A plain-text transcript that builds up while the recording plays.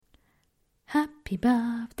Happy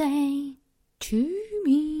birthday to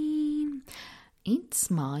me.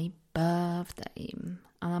 It's my birthday and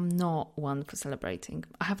I'm not one for celebrating.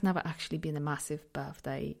 I have never actually been a massive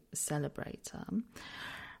birthday celebrator.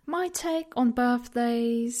 My take on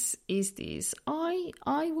birthdays is this. I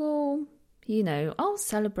will, I'll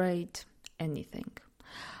celebrate anything.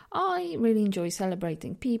 I really enjoy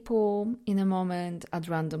celebrating people in a moment, at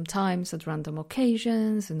random times, at random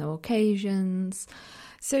occasions, and no occasions.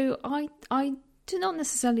 So I do not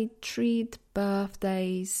necessarily treat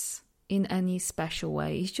birthdays in any special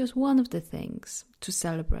way. It's just one of the things to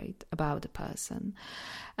celebrate about a person.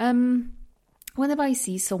 Whenever I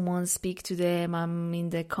see someone, speak to them, I'm in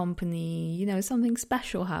their company, something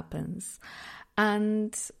special happens.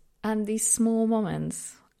 And these small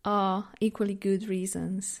moments are equally good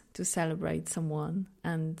reasons to celebrate someone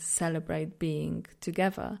and celebrate being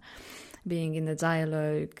together, being in a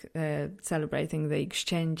dialogue, celebrating the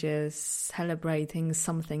exchanges, celebrating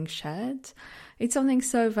something shared. It's something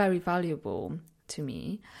so very valuable to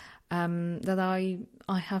me that I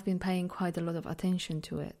have been paying quite a lot of attention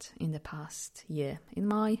to it in the past year, in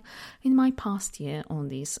my past year on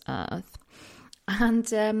this earth. And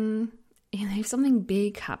if something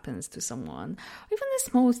big happens to someone, even a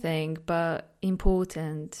small thing but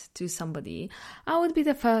important to somebody, I would be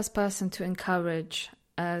the first person to encourage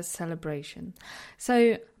a celebration.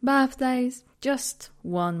 So birthdays, just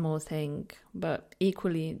one more thing, but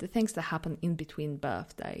equally the things that happen in between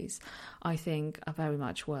birthdays, I think are very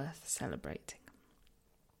much worth celebrating.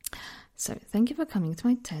 So thank you for coming to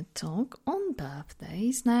my TED Talk on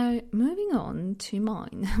birthdays. Now, moving on to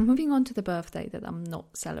mine, moving on to the birthday that I'm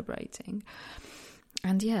not celebrating.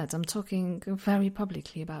 And yet, I'm talking very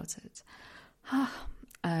publicly about it.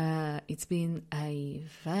 It's been a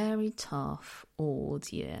very tough,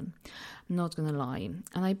 old year. I'm not going to lie.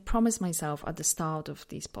 And I promised myself at the start of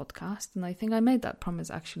this podcast, and I think I made that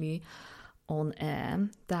promise actually on air,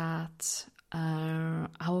 that I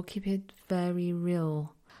will keep it very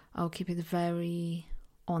real. I'll keep it very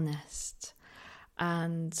honest,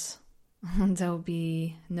 and there'll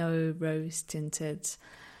be no rose-tinted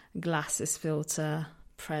glasses filter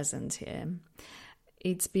present here.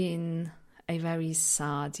 It's been a very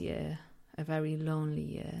sad year, a very lonely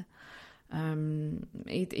year.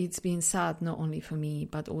 It's been sad not only for me,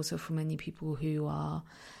 but also for many people who are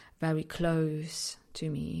very close to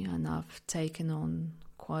me, and I've taken on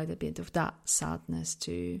quite a bit of that sadness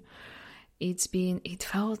too. It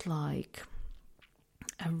felt like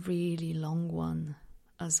a really long one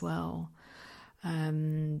as well.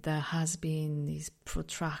 There has been this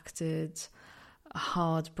protracted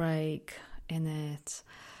heartbreak in it,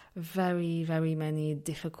 very, very many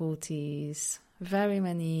difficulties, very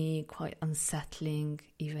many quite unsettling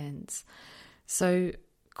events. So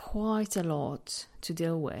quite a lot to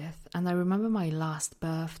deal with. And I remember my last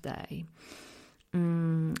birthday.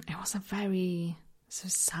 It was a very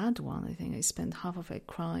sad one. I think I spent half of it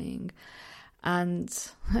crying, and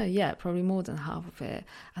probably more than half of it.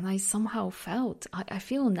 And I somehow felt, I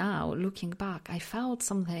feel now looking back, I felt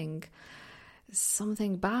something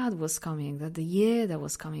bad was coming, that the year that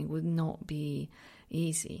was coming would not be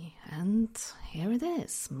easy. And here it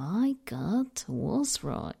is. My gut was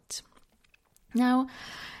right. Now,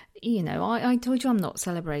 I told you I'm not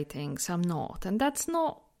celebrating, so I'm not. And that's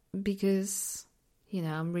not because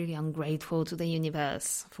I'm really ungrateful to the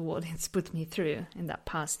universe for what it's put me through in that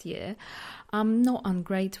past year. I'm not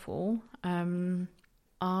ungrateful. I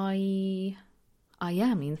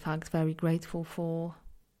am, in fact, very grateful for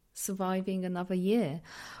surviving another year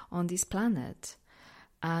on this planet.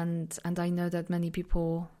 And I know that many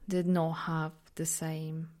people did not have the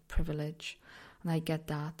same privilege. And I get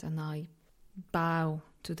that. And I bow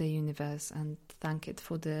to the universe and thank it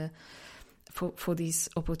for this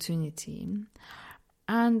opportunity.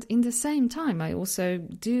 And in the same time, I also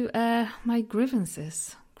do my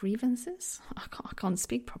grievances. Grievances? I can't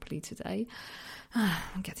speak properly today.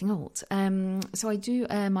 I'm getting old. So I do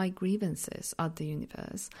my grievances at the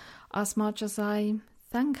universe as much as I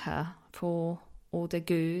thank her for all the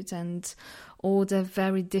good and all the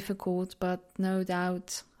very difficult but no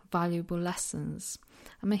doubt valuable lessons.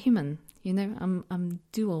 I'm a human, I'm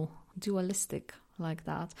dualistic like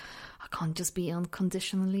that. I can't just be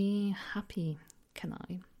unconditionally happy, can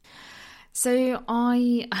I? So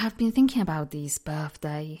I have been thinking about this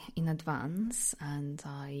birthday in advance, and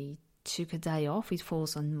I took a day off. It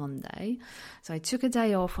falls on Monday. So I took a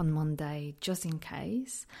day off on Monday just in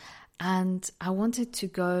case, and I wanted to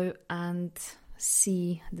go and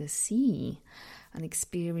see the sea and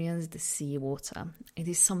experience the sea water. It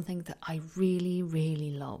is something that I really,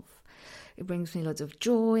 really love. It brings me lots of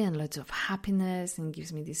joy and lots of happiness and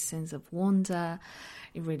gives me this sense of wonder.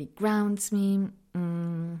 It really grounds me.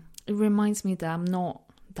 It reminds me that I'm not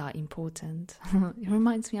that important. It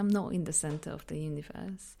reminds me I'm not in the center of the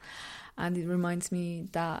universe. And it reminds me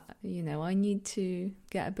that, I need to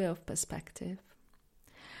get a bit of perspective.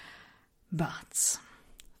 But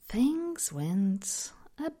things went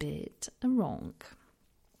a bit wrong.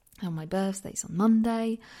 And my birthday's on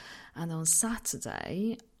Monday, and on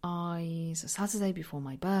Saturday, Saturday before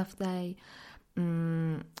my birthday,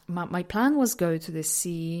 my plan was go to the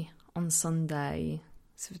sea on Sunday,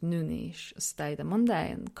 sort of noonish, stay the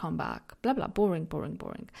Monday and come back, blah, blah, boring.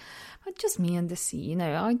 But just me and the sea,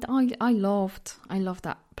 I loved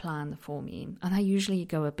that plan for me. And I usually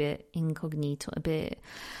go a bit incognito, a bit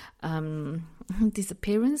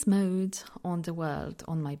disappearance mode on the world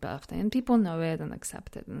on my birthday, and people know it and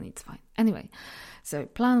accept it, and it's fine. Anyway, so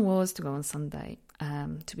plan was to go on Sunday,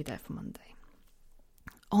 to be there for Monday.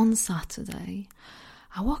 On Saturday,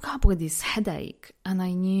 I woke up with this headache, and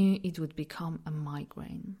I knew it would become a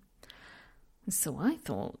migraine. So I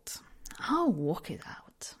thought, I'll walk it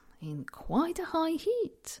out in quite a high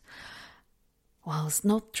heat, whilst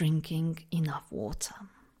not drinking enough water.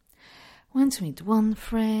 Went to meet one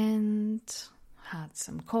friend, had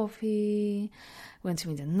some coffee, went to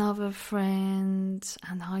meet another friend,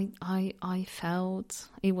 and I felt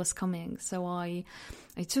it was coming. So I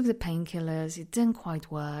took the painkillers. It didn't quite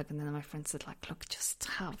work, and then my friend said, look, just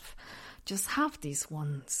have this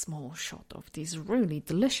one small shot of this really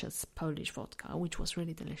delicious Polish vodka, which was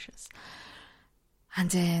really delicious. And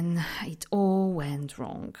then it all went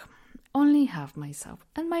wrong. Only have myself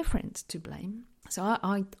and my friend to blame. So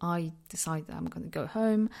I decided I'm going to go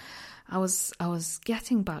home. I was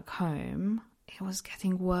getting back home. It was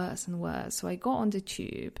getting worse and worse. So I got on the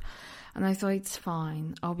tube and I thought, it's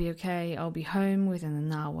fine. I'll be okay. I'll be home within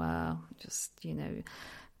an hour. Just,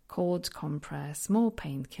 cold compress, more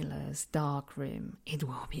painkillers, dark room. It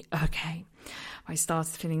will be okay. I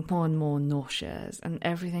started feeling more and more nauseous and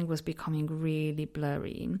everything was becoming really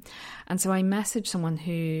blurry. And so I messaged someone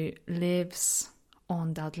who lives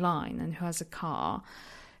on that line and who has a car,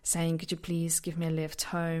 saying, could you please give me a lift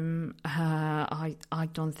home? I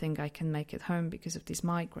don't think I can make it home because of this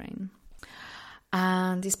migraine.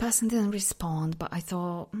 And this person didn't respond, but I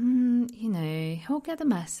thought, he'll get a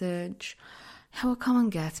message. He'll come and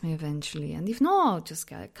get me eventually. And if not, I'll just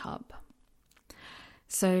get a cab.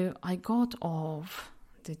 So I got off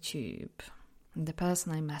the tube and the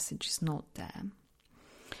person I messaged is not there.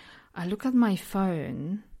 I look at my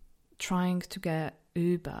phone trying to get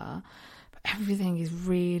Uber, but everything is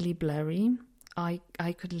really blurry. I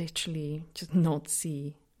could literally just not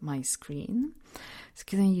see my screen. So I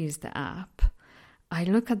couldn't use the app. I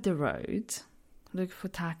look at the road, look for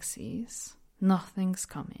taxis. Nothing's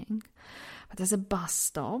coming. But there's a bus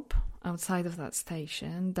stop outside of that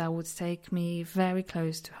station that would take me very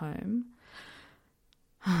close to home.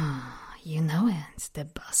 You know it, the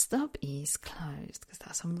bus stop is closed because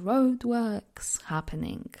there's some road works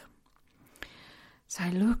happening. So I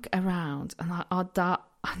look around and at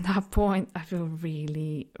that point I feel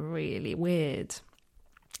really, really weird.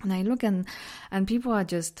 And I look and people are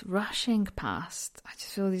just rushing past. I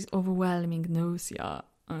just feel this overwhelming nausea.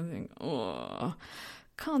 I think,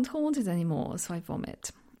 can't hold it anymore. So I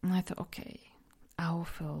vomit. And I thought, okay, I'll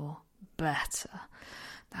feel better.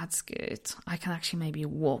 That's good. I can actually maybe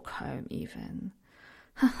walk home even.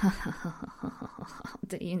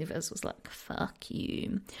 The universe was like, fuck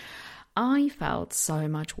you. I felt so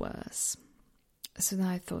much worse. So then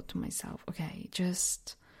I thought to myself, okay,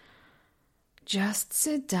 just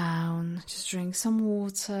sit down, just drink some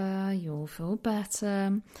water, you'll feel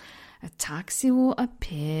better. A taxi will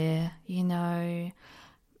appear,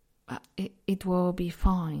 it will be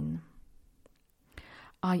fine.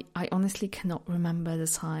 I honestly cannot remember the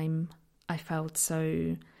time I felt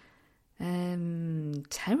so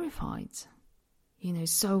terrified,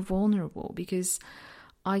 so vulnerable, because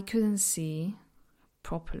I couldn't see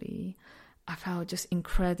properly. I felt just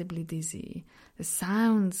incredibly dizzy. The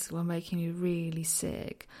sounds were making me really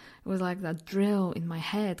sick. It was like that drill in my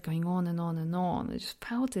head going on and on and on. I just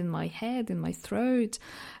felt in my head, in my throat,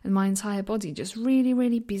 and my entire body. Just really,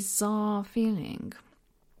 really bizarre feeling.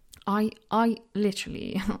 I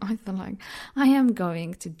literally, I felt like I am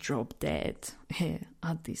going to drop dead here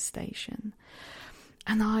at this station.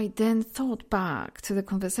 And I then thought back to the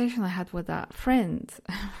conversation I had with that friend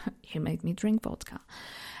who made me drink vodka.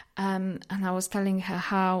 And I was telling her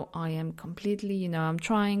how I am completely, I'm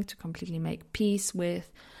trying to completely make peace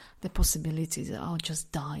with the possibility that I'll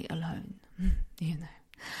just die alone.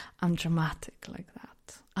 I'm dramatic like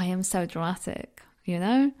that. I am so dramatic,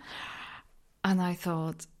 And I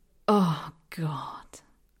thought, oh God,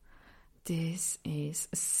 this is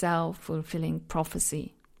a self-fulfilling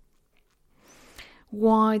prophecy.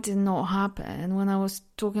 Why did it not happen when I was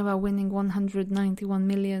talking about winning 191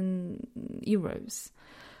 million euros?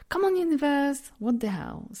 Come on, universe, what the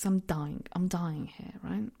hell? So I'm dying here,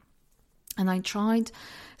 right? And I tried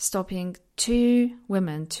stopping two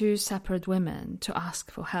separate women, to ask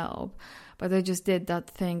for help, but they just did that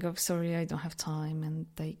thing of, sorry, I don't have time, and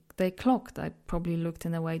they clocked. I probably looked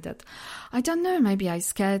in a way that, I don't know, maybe I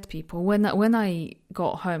scared people. When I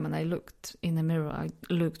got home and I looked in the mirror, I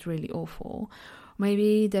looked really awful.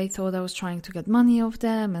 Maybe they thought I was trying to get money off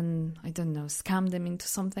them and, I don't know, scam them into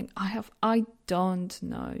something. I don't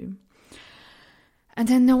know. And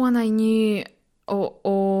then no one I knew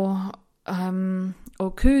or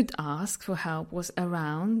could ask for help was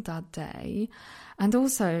around that day. And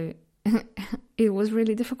also, it was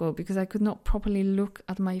really difficult because I could not properly look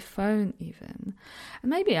at my phone even.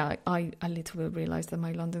 And maybe I a little bit realised that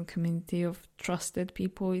my London community of trusted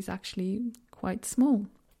people is actually quite small.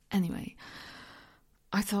 Anyway,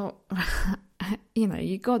 I thought,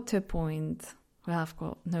 you got to a point where I've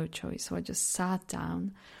got no choice. So I just sat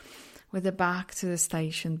down with the back to the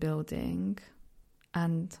station building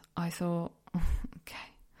and I thought,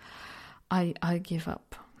 okay, I give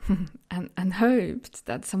up and hoped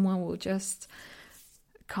that someone will just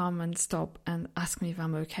come and stop and ask me if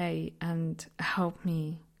I'm okay and help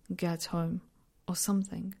me get home or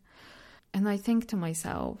something. And I think to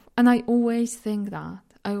myself, and I always think that,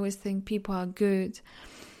 I always think people are good.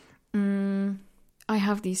 I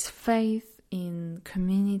have this faith in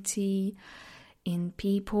community, in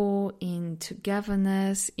people, in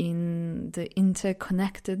togetherness, in the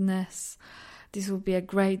interconnectedness. This will be a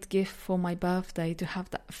great gift for my birthday, to have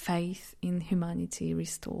that faith in humanity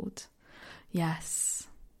restored. Yes.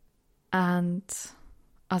 And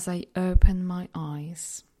as I open my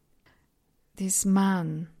eyes, this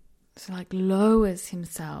man lowers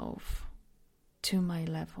himself to my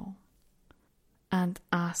level and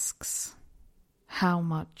asks how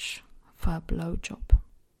much for a blowjob.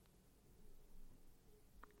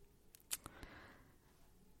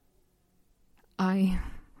 I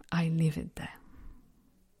leave it there.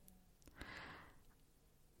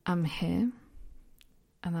 I'm here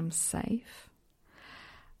and I'm safe.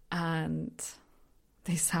 And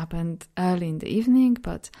this happened early in the evening,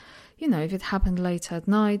 but if it happened later at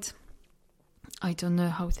night, I don't know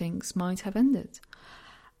how things might have ended.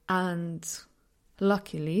 And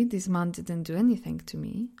luckily, this man didn't do anything to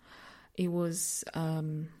me. It was,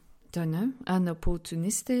 an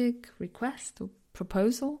opportunistic request or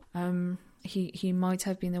proposal. He might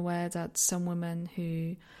have been aware that some women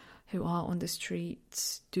who are on the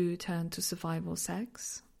streets do turn to survival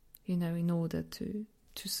sex, in order to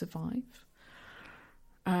survive.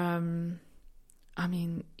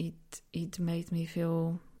 It made me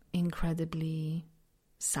feel incredibly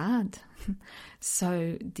sad,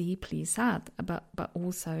 so deeply sad, but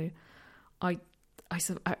also I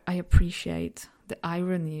appreciate the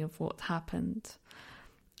irony of what happened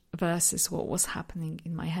versus what was happening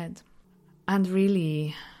in my head. And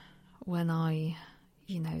really, when I,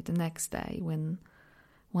 the next day, when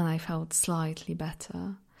I felt slightly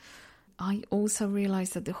better, I also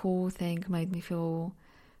realized that the whole thing made me feel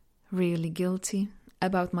really guilty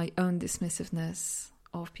about my own dismissiveness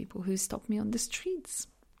of people who stop me on the streets.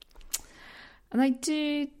 And I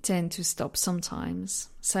do tend to stop sometimes,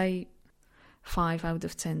 say 5 out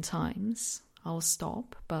of 10 times I'll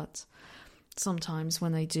stop, but sometimes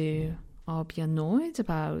when I do, I'll be annoyed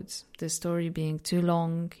about the story being too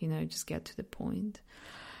long, just get to the point.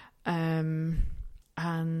 And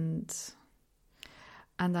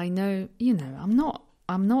I know,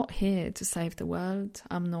 I'm not here to save the world.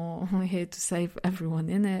 I'm not here to save everyone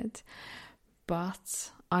in it.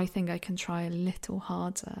 But I think I can try a little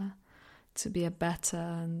harder to be a better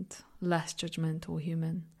and less judgmental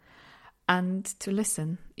human. And to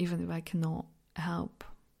listen, even if I cannot help,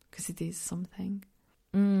 because it is something.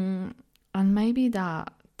 And maybe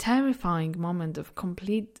that terrifying moment of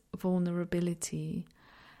complete vulnerability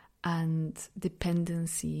and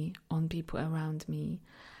dependency on people around me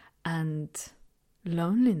and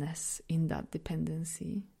loneliness in that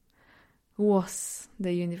dependency was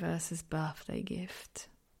the universe's birthday gift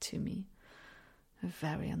to me. A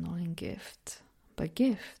very annoying gift, but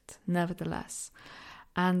gift nevertheless.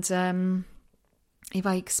 And if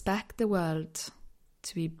I expect the world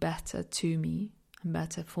to be better to me and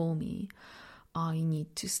better for me, I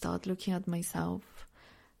need to start looking at myself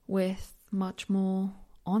with much more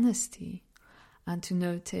honesty and to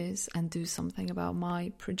notice and do something about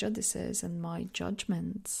my prejudices and my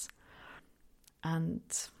judgments. And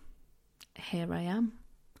here I am.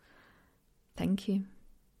 Thank you.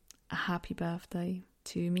 A happy birthday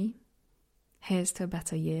to me. Here's to a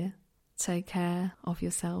better year. Take care of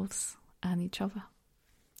yourselves and each other.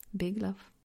 Big love.